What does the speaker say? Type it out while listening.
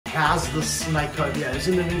How's the snake over here?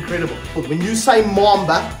 Isn't it incredible? When you say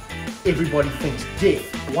Mamba, everybody thinks death.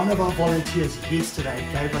 One of our volunteers yesterday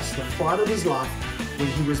gave us the fright of his life when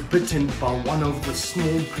he was bitten by one of the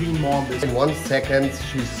small green mambas. In 1 second,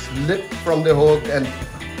 she slipped from the hook and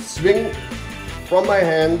swing from my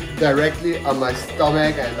hand directly on my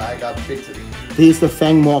stomach, and I got bitten. There's the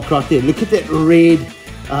fang mark right there. Look at that red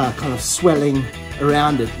kind of swelling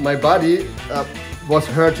around it. My body was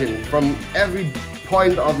hurting from every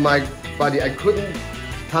point of my body. I couldn't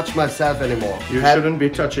touch myself anymore. You shouldn't be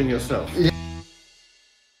touching yourself. Yeah.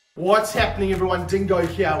 What's happening, everyone? Dingo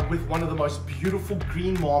here with one of the most beautiful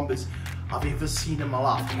green mambas I've ever seen in my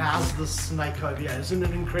life. How's the snake over here? Isn't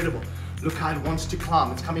it incredible? Look how it wants to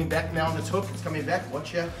climb. It's coming back now on its hook. It's coming back.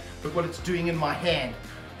 Watch here. Look what it's doing in my hand.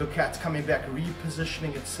 Look how it's coming back,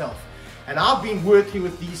 repositioning itself. And I've been working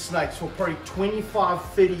with these snakes for probably 25,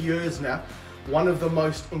 30 years now. One of the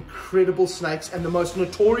most incredible snakes and the most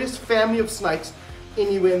notorious family of snakes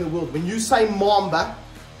anywhere in the world. When you say Mamba,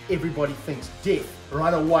 everybody thinks death.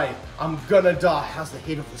 Right away, I'm gonna die. How's the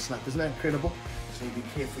head of the snake? Isn't that incredible? So you be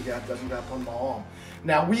careful here, it doesn't go up on my arm.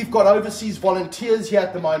 Now, we've got overseas volunteers here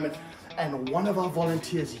at the moment, and one of our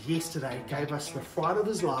volunteers yesterday gave us the fright of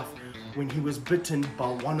his life when he was bitten by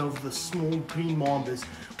one of the small green mambas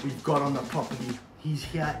we've got on the property. He's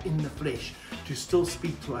here in the flesh to still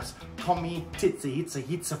speak to us. Tommy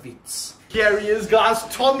Hitzavitz. Here he is, guys.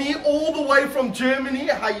 Tommy, all the way from Germany.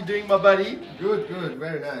 How you doing, my buddy? Good, good,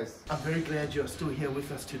 very nice. I'm very glad you're still here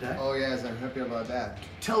with us today. Oh yes, I'm happy about that.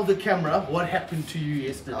 Tell the camera what happened to you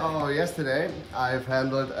yesterday. Oh, yesterday I've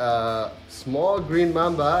handled a small green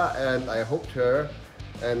mamba and I hooked her.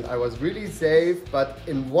 And I was really safe, but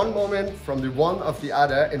in one moment, from the one of the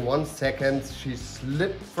other, in 1 second, she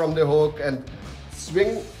slipped from the hook and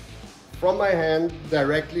swing from my hand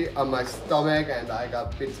directly on my stomach, and I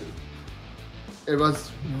got bitten. It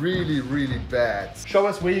was really, really bad. Show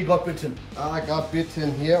us where you got bitten. I got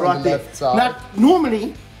bitten here right on the there. left side. Now,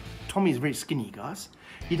 normally, Tommy's very skinny, guys.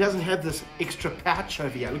 He doesn't have this extra pouch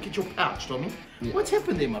over here. Look at your pouch, Tommy. Yeah. What's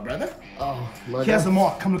happened there, my brother? Oh, my Here's God. the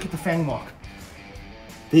mark. Come look at the fang mark.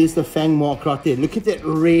 There's the fang mark right there. Look at that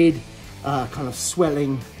red kind of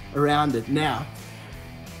swelling around it. Now,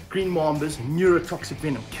 green mambas, neurotoxic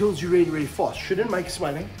venom, kills you really, really fast. Shouldn't make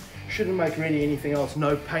swelling, shouldn't make really anything else,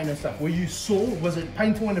 no pain and stuff. Were you sore? Was it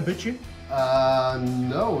painful when it bit you?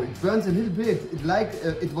 No, it burns a little bit.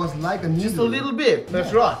 It was like a needle. Just a little bit,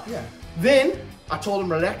 that's right. Yeah. Then, I told him,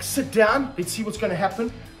 relax, sit down, let's see what's gonna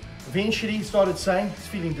happen. Eventually, he started saying he's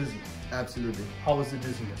feeling dizzy. Absolutely. How was the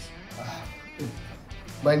dizziness?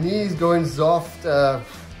 My knee is going soft.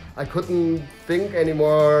 I couldn't think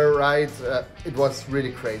anymore, right? It was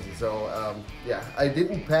really crazy. So yeah, I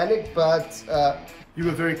didn't panic, but you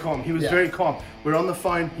were very calm. He was very calm. We're on the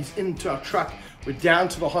phone. He's into our truck. We're down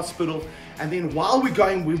to the hospital, and then while we're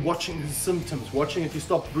going, we're watching his symptoms, watching if he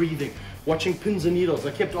stopped breathing, watching pins and needles.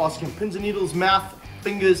 I kept asking him, pins and needles, mouth,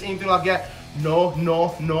 fingers, anything like that. No,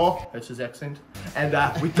 no, no. That's his accent. And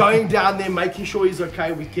we're going down there, making sure he's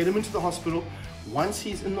okay. We get him into the hospital. Once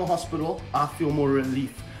he's in the hospital, I feel more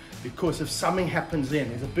relief, because if something happens then,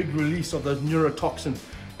 there's a big release of those neurotoxins.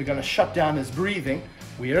 We're going to shut down his breathing.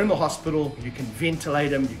 We're in the hospital, you can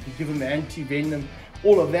ventilate him, you can give him anti-venom,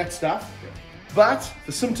 all of that stuff. But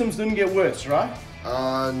the symptoms didn't get worse, right?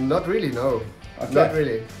 Not really, no. Okay. Not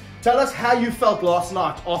really. Tell us how you felt last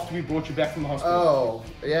night after we brought you back from the hospital.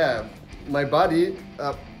 Oh, yeah. My body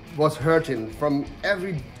was hurting from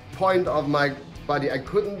every point of my body. I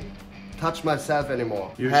couldn't touch myself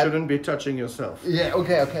anymore. You shouldn't be touching yourself. Yeah,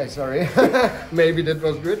 okay, sorry. Maybe that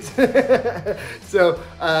was good. So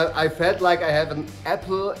I felt like I had an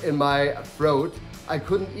apple in my throat. I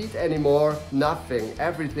couldn't eat anymore, nothing.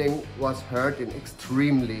 Everything was hurting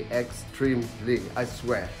extremely, I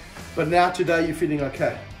swear. But now today you're feeling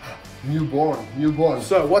okay. Newborn.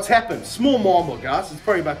 So what's happened? Small mamba, guys. It's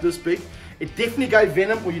probably about this big. It definitely gave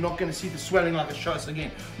venom, or you're not going to see the swelling like it shows again.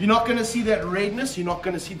 You're not going to see that redness. You're not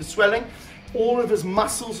going to see the swelling. All of his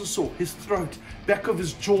muscles are sore. His throat, back of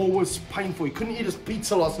his jaw was painful. He couldn't eat his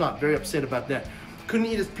pizza last night. Very upset about that. Couldn't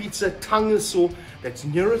eat his pizza. Tongue is sore. That's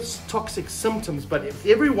neurotoxic symptoms. But if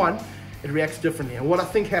everyone, it reacts differently. And what I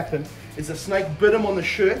think happened is the snake bit him on the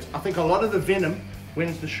shirt. I think a lot of the venom went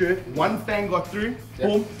into the shirt. One fang got through.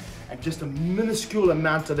 Boom. And just a minuscule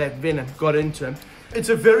amount of that venom got into him. It's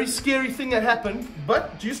a very scary thing that happened,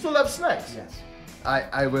 but do you still love snakes? Yes.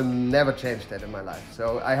 I will never change that in my life.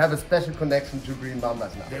 So I have a special connection to green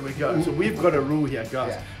mambas now. There we go. So we've got a rule here,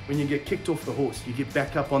 guys. Yeah. When you get kicked off the horse, you get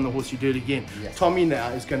back up on the horse, you do it again. Yes. Tommy now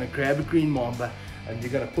is going to grab a green mamba, and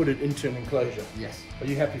you're going to put it into an enclosure. Yes. Are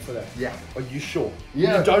you happy for that? Yeah. Are you sure?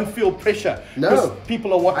 Yeah. You don't feel pressure? No. Because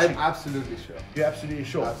people are watching. I'm absolutely sure. You're absolutely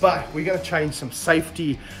sure. Absolutely. But we're going to change some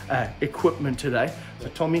safety equipment today. So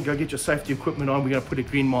Tommy, go get your safety equipment on. We're going to put a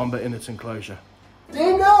green mamba in its enclosure.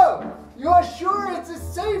 Dingo! You are sure it's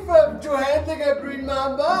safer to handling a green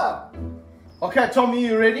mamba? Okay, Tommy,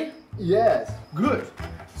 you ready? Yes. Good.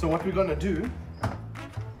 So what we're going to do,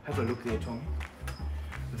 have a look there, Tommy.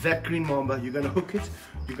 That green mamba, you're going to hook it.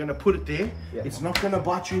 You're going to put it there. Yeah. It's not going to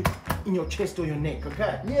bite you in your chest or your neck,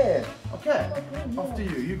 okay? Yeah. Okay. Yeah. After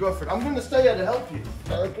you. You go for it. I'm going to stay here to help you.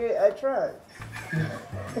 Okay, I tried.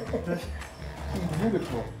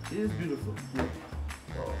 Beautiful. It is beautiful. Yeah.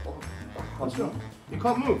 What's wrong? You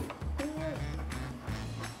can't move.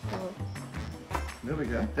 There we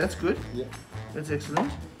go. That's good. Yeah. That's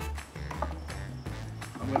excellent.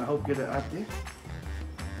 I'm going to help get it out there.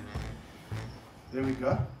 There we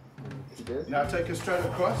go. Yes. Now take it straight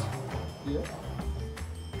across. Yeah.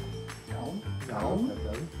 Down, down,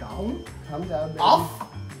 down. Come down, baby. Off.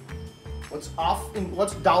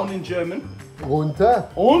 What's down in German? Runter.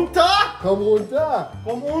 Unter. Komm runter.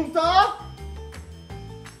 Komm unter.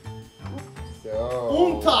 So.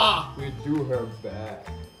 Unter. We do her back.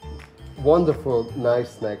 Wonderful,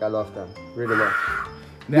 nice snake. I love them. Really nice.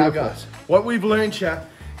 Now Beautiful. guys, what we've learned here,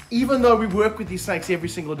 even though we work with these snakes every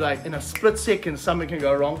single day, in a split second something can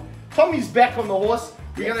go wrong. Tommy's back on the horse.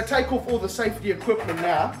 We're going to take off all the safety equipment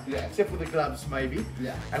now, Yeah. except for the gloves maybe.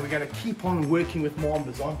 Yeah. And we're going to keep on working with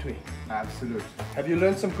mambas, aren't we? Absolute. Have you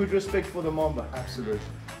learned some good respect for the mamba? Absolute.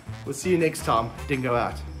 We'll see you next time. Dingo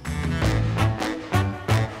out.